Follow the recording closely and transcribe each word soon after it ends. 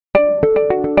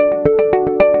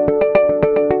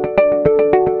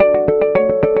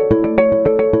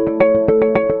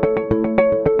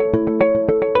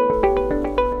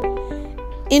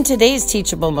In today's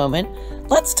Teachable moment,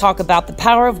 let's talk about the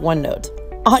power of OneNote.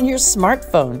 On your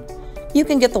smartphone, you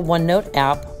can get the OneNote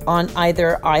app on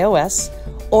either iOS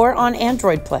or on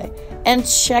Android Play and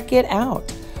check it out.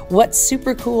 What's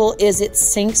super cool is it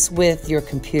syncs with your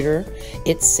computer,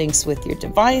 it syncs with your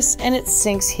device, and it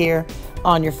syncs here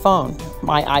on your phone,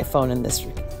 my iPhone in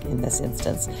this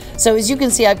instance. So as you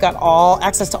can see, I've got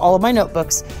access to all of my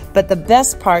notebooks, but the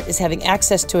best part is having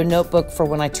access to a notebook for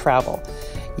when I travel.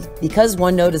 Because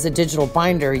OneNote is a digital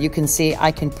binder, you can see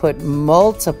I can put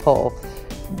multiple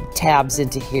tabs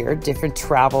into here, different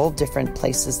travel, different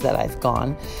places that I've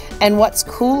gone. And what's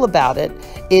cool about it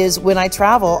is when I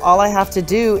travel, all I have to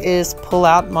do is pull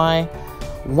out my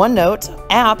OneNote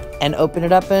app and open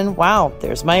it up, and wow,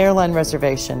 there's my airline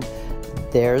reservation.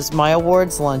 There's my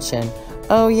awards luncheon.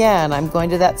 Oh yeah, and I'm going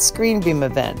to that Screen Beam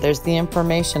event. There's the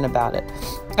information about it.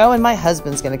 Oh, and my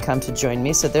husband's going to come to join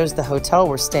me, so there's the hotel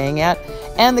we're staying at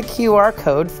and the QR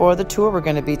code for the tour we're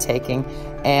going to be taking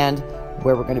and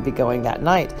where we're going to be going that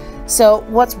night. So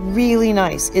what's really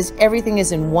nice is everything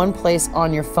is in one place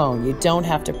on your phone. You don't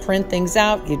have to print things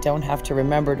out. You don't have to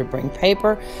remember to bring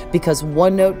paper because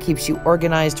OneNote keeps you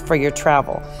organized for your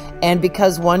travel. And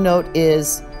because OneNote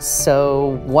is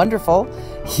so wonderful,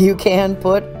 you can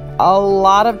put a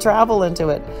lot of travel into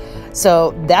it.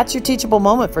 So that's your teachable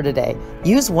moment for today.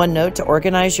 Use OneNote to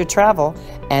organize your travel,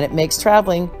 and it makes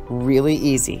traveling really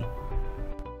easy.